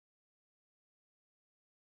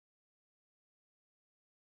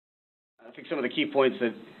I think some of the key points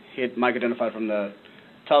that Mike identified from the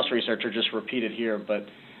Tufts research are just repeated here, but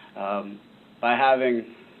by having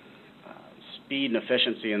speed and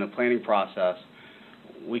efficiency in the planning process,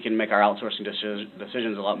 we can make our outsourcing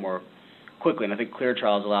decisions a lot more quickly, and I think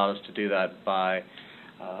ClearTrial has allowed us to do that by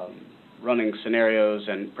running scenarios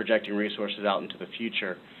and projecting resources out into the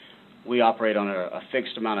future. We operate on a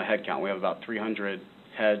fixed amount of headcount. We have about 300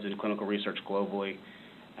 heads in clinical research globally,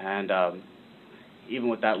 and even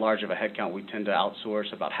with that large of a headcount, we tend to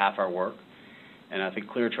outsource about half our work, and I think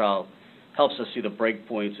ClearTrial helps us see the break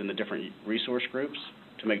points in the different resource groups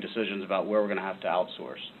to make decisions about where we're going to have to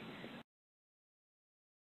outsource.